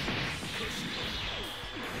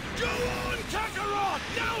 Go on, Kakarot!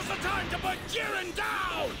 Now's the time to put Jiren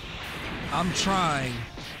down! I'm trying.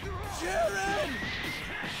 Jiren!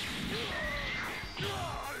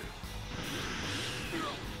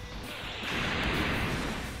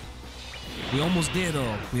 We almost did,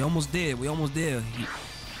 though. We almost did.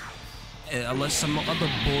 Unless some other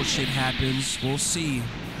bullshit happens, we'll see.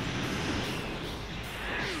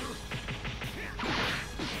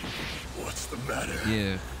 What's the matter?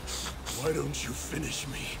 Yeah. Why don't you finish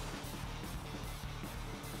me?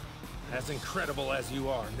 As incredible as you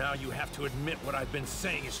are, now you have to admit what I've been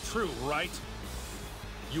saying is true, right?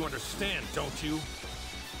 You understand, don't you?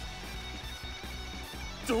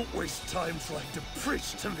 Don't waste time trying to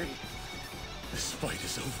preach to me. This fight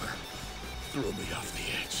is over. Throw me off the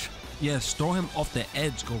edge. Yes, throw him off the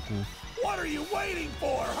edge, Goku. What are you waiting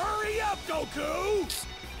for? Hurry up, Goku!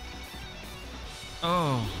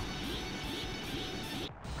 Oh.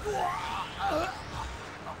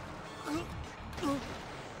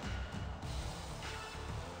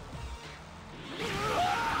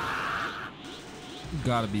 You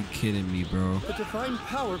gotta be kidding me, bro. The divine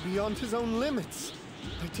power beyond his own limits.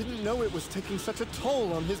 I didn't know it was taking such a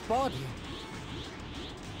toll on his body.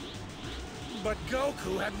 But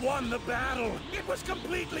Goku had won the battle. It was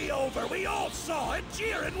completely over. We all saw it.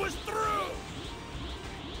 Jiren was through.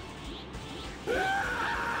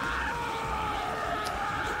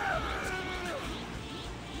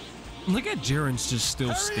 Look at Jiren's just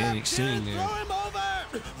still sitting there. Throw him over!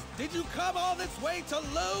 Did you come all this way to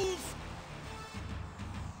lose?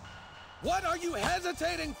 What are you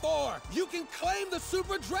hesitating for? You can claim the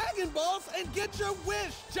Super Dragon Balls and get your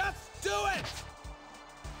wish! Just do it!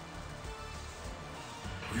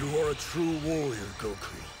 You are a true warrior,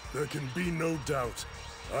 Goku. There can be no doubt.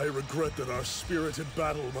 I regret that our spirited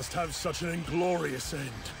battle must have such an inglorious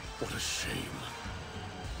end. What a shame.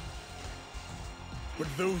 But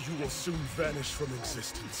though you will soon vanish from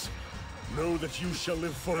existence, know that you shall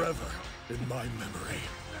live forever in my memory.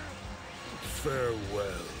 Farewell.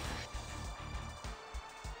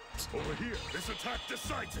 Over here, this attack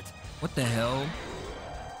decides it. What the hell?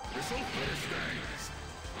 This'll finish things.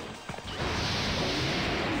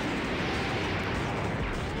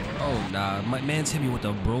 Oh nah, my man's hit me with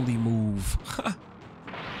a Broly move.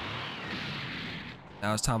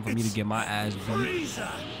 Now it's time for me to get my ass beat. Frieza!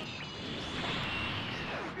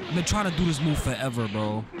 I've been trying to do this move forever,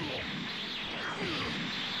 bro.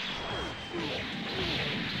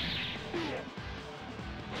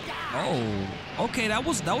 Oh, okay, that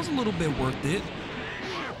was a little bit worth it.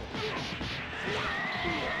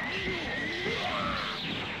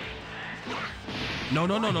 No. I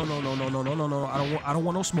don't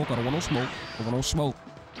want no smoke. I don't want no smoke. I want no smoke.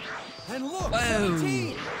 And look, Whoa.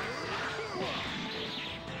 17!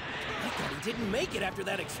 I thought he didn't make it after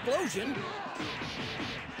that explosion.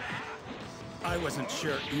 I wasn't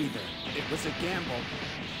sure either. It was a gamble.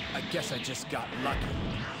 I guess I just got lucky.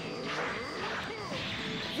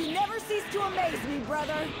 You never cease to amaze me,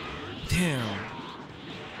 brother. Damn.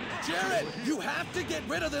 Jiren, you have to get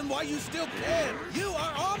rid of them while you still can. You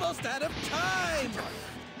are almost out of time.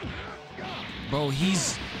 Bro,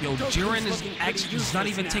 Jiren is actually, he's not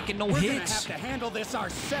even taking no hits. We're gonna have to handle this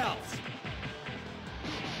ourselves.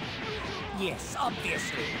 Yes,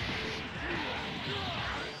 obviously.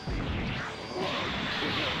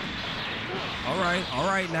 All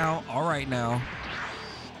right now.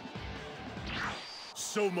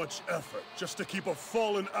 So much effort just to keep a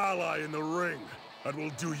fallen ally in the ring. That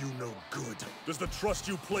will do you no good. Does the trust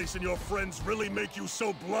you place in your friends really make you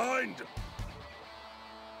so blind?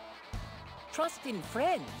 Trust in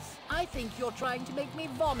friends? I think you're trying to make me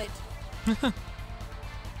vomit.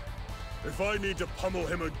 If I need to pummel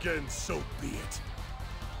him again, so be it.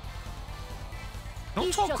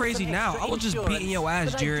 Don't talk crazy now. I was just beating your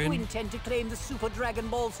ass, Jiren. I do intend to claim the Super Dragon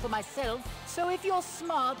Balls for myself. So if you're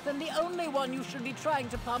smart, then the only one you should be trying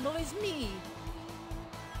to pummel is me.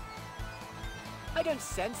 I don't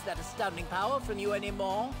sense that astounding power from you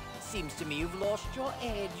anymore. Seems to me you've lost your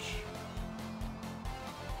edge.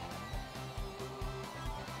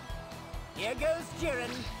 Here goes Jiren.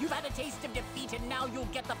 You've had a taste of defeat and now you'll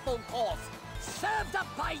get the full course. Served up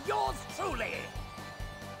by yours truly.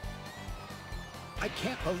 I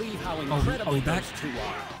can't believe how incredible those two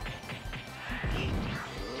are.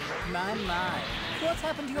 My. What's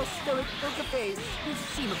happened to your stoic poker face? You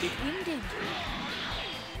seem a bit winded.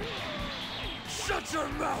 Shut your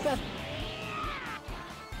mouth!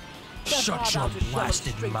 Shut your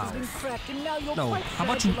blasted mouth. No, how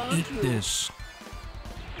about you eat this?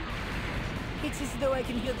 It's as though I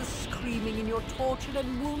can hear the screaming in your tortured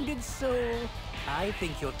and wounded soul. I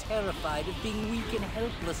think you're terrified of being weak and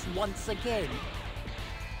helpless once again.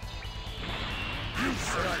 You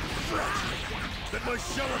said I'm fragile, that my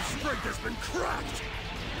shell of strength has been cracked.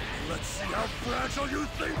 Let's see how fragile you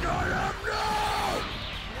think I am now!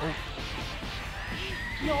 Oh.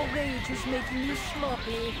 Your rage is making you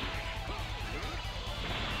sloppy.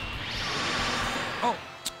 Oh,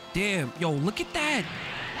 damn. Yo, look at that.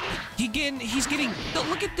 He's getting,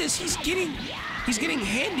 look at this. He's getting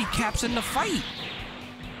handicaps in the fight.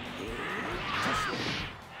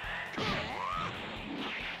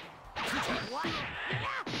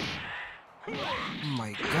 Oh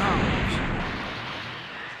my gosh.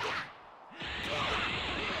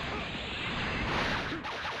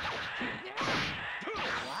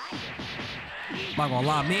 I'm not gonna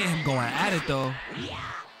lie, me and him going at it though.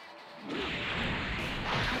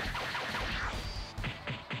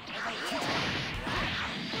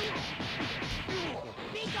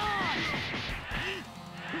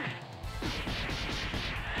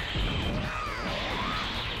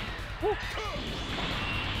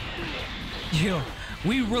 Yo,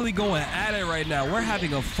 we really going at it right now. We're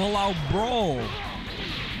having a full-out brawl.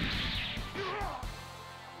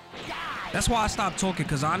 That's why I stopped talking,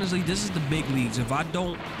 because honestly, this is the big leagues. If I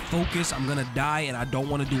don't focus, I'm gonna die, and I don't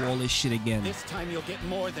want to do all this shit again. This time you'll get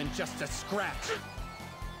more than just a scratch.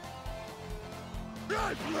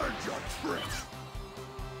 I've learned your tricks.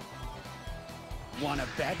 Wanna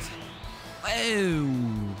bet? Oh.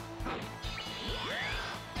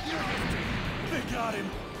 They got him.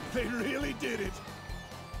 They really did it.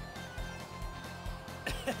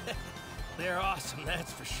 They're awesome,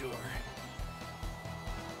 that's for sure.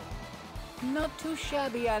 Not too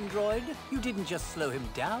shabby, android. You didn't just slow him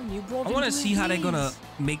down, you brought him to I want to his see how they're gonna knees.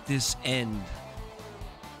 make this end.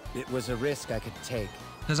 It was a risk I could take.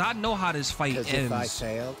 Because I know how this fight ends. If I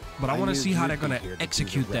failed, but I want to knew see how you'd they're be gonna here to do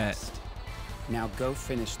execute the that. rest. Now go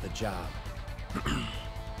finish the job.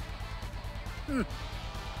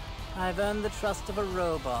 I've earned the trust of a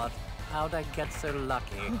robot. How'd I get so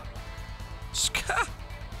lucky?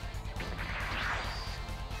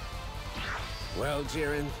 Well,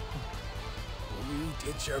 Jiren, you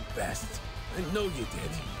did your best. I know you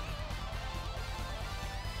did.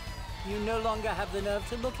 You no longer have the nerve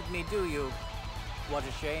to look at me, do you? What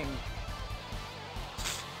a shame.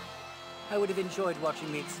 I would have enjoyed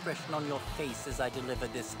watching the expression on your face as I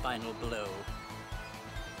delivered this final blow.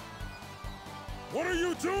 What are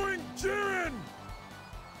you doing, Jiren?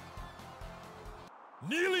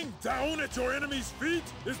 Kneeling down at your enemy's feet?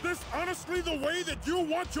 Is this honestly the way that you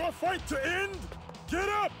want your fight to end? Get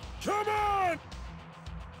up! Come on!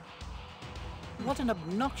 What an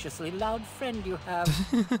obnoxiously loud friend you have.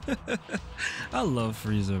 I love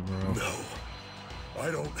Frieza, bro. No, I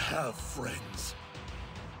don't have friends.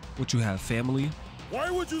 What, you have family? Why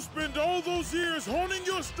would you spend all those years honing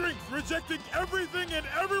your strength, rejecting everything and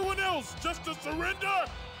everyone else just to surrender?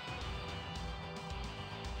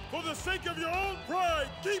 For the sake of your own pride,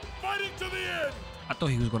 keep fighting to the end! I thought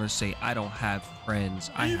he was gonna say, I don't have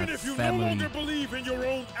friends, I Even have if you family. no longer believe in your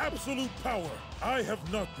own absolute power, I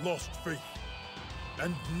have not lost faith.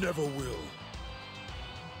 And never will.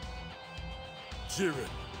 Jiren,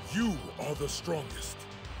 you are the strongest.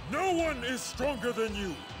 No one is stronger than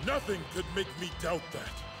you. Nothing could make me doubt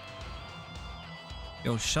that.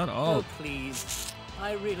 Yo, shut up. Oh, please.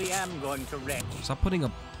 I really am going to wreck. Stop putting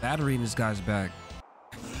a battery in this guy's back.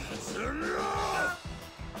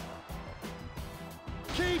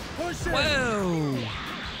 Keep pushing! Whoa!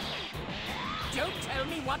 Don't tell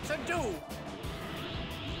me what to do!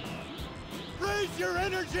 Raise your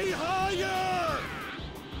energy higher!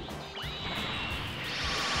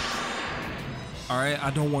 Alright,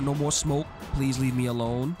 I don't want no more smoke. Please leave me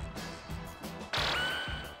alone.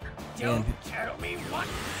 Don't tell me what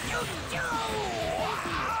you do!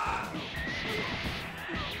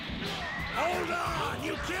 Hold on!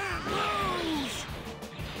 You can't lose!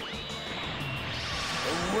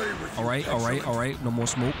 Alright. No more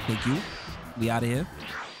smoke. Thank you. We out of here.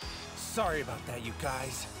 Sorry about that, you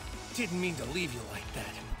guys. Didn't mean to leave you like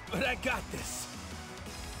that, but I got this.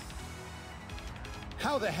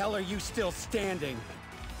 How the hell are you still standing?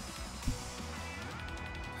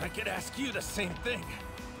 I could ask you the same thing.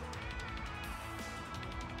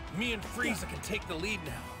 Me and Frieza can take the lead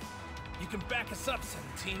now. You can back us up,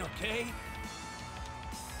 17, okay?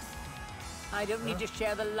 I don't need to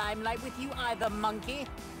share the limelight with you either, monkey.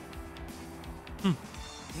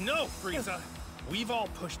 No, Frieza. We've all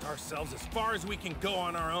pushed ourselves as far as we can go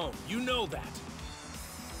on our own. You know that.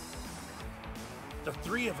 The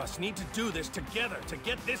three of us need to do this together to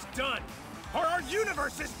get this done, or our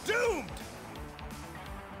universe is doomed!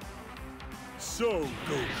 So,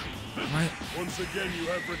 Goku, Right. once again you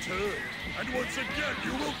have returned, and once again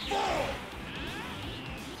you will fall!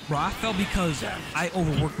 Bro, I fell because I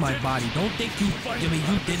overworked my body. Don't think you, I mean,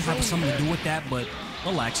 you did have something to do with that, but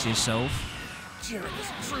relax yourself. Jiren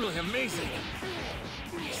is truly amazing.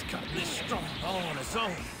 He's gotten this strong all on his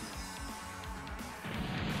own.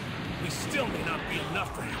 We still may not be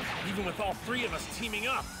enough for him, even with all three of us teaming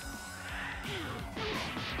up.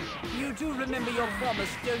 You do remember your promise,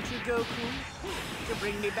 don't you, Goku? To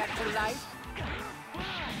bring me back to life?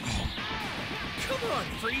 Come on,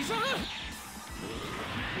 Frieza!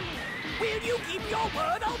 Will you keep your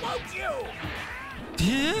word or won't you?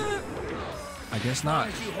 Yeah. I guess not.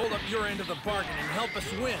 As you hold up your end of the bargain and help us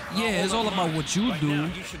win. Yeah, it's all about what you do. Now,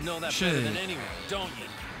 you should know that better than anyone, don't you?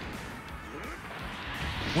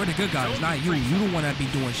 We're the good guys, not you. You don't want to be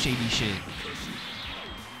doing shady shit.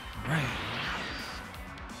 Right.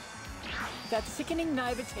 That sickening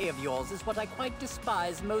naivete of yours is what I quite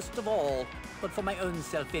despise most of all. But for my own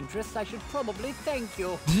self-interest, I should probably thank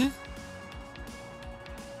you.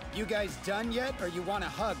 You guys done yet, or you want a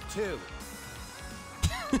hug too?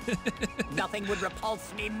 Nothing would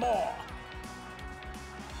repulse me more.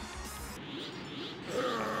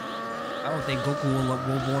 I don't think Goku will want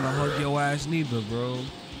to hug your ass neither, bro.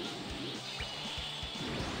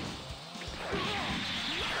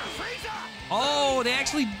 Oh, they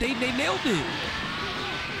actually, they nailed it.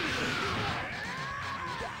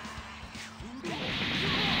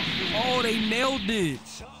 Oh, they nailed it.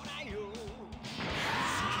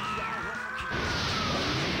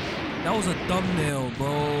 That was a thumbnail,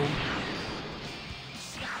 bro.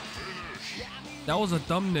 That was a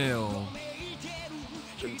thumbnail.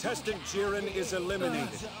 Contestant Jiren is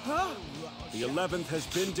eliminated. Huh? The 11th has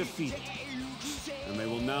been defeated, and they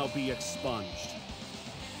will now be expunged.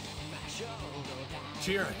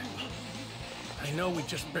 Jiren, I know we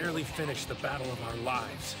just barely finished the battle of our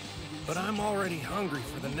lives, but I'm already hungry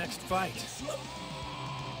for the next fight.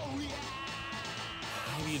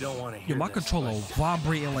 Maybe you don't want to hear my this, controller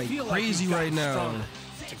vibrating like crazy right now.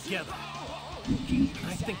 Together.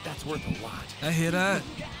 I think that's worth a lot. I hear that.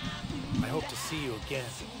 I hope to see you again.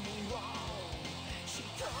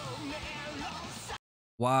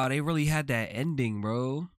 Wow, they really had that ending,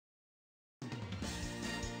 bro.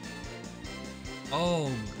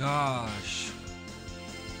 Oh gosh.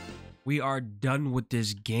 We are done with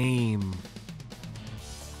this game.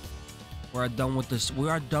 We are done with this. We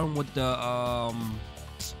are done with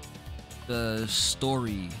the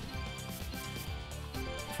story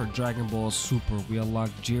for Dragon Ball Super. We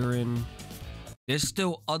unlocked Jiren. There's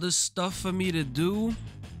still other stuff for me to do.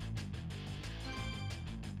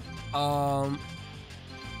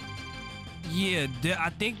 Yeah, I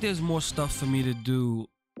think there's more stuff for me to do.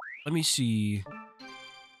 Let me see.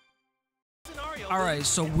 Alright,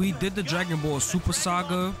 so we did the Dragon Ball Super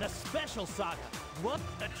Saga. The special saga.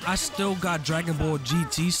 I still got Dragon Ball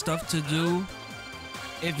GT stuff to do.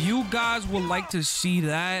 If you guys would like to see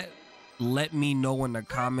that, let me know in the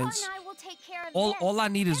comments. All I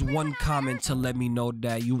need is one comment to let me know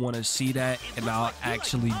that you want to see that, and I'll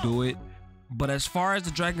actually do it. But as far as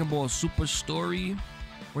the Dragon Ball Super story,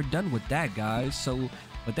 we're done with that, guys. So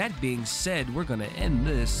with that being said, we're gonna end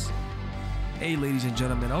this. Hey, ladies and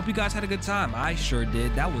gentlemen, I hope you guys had a good time. I sure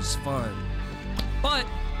did. That was fun. But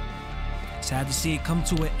sad to see it come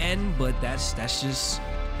to an end, but that's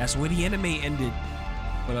where the anime ended.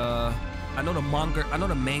 But I know the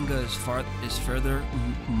manga is further.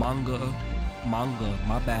 Manga,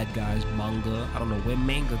 my bad, guys. Manga. I don't know where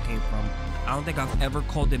manga came from. I don't think I've ever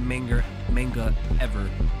called it manga ever.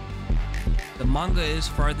 The manga is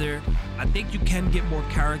further. I think you can get more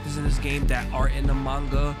characters in this game that are in the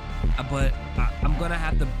manga, but I'm gonna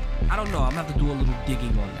have to, I don't know, I'm gonna have to do a little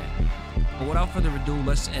digging on that. But without further ado,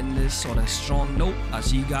 let's end this on a strong note. I'll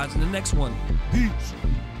see you guys in the next one. Peace.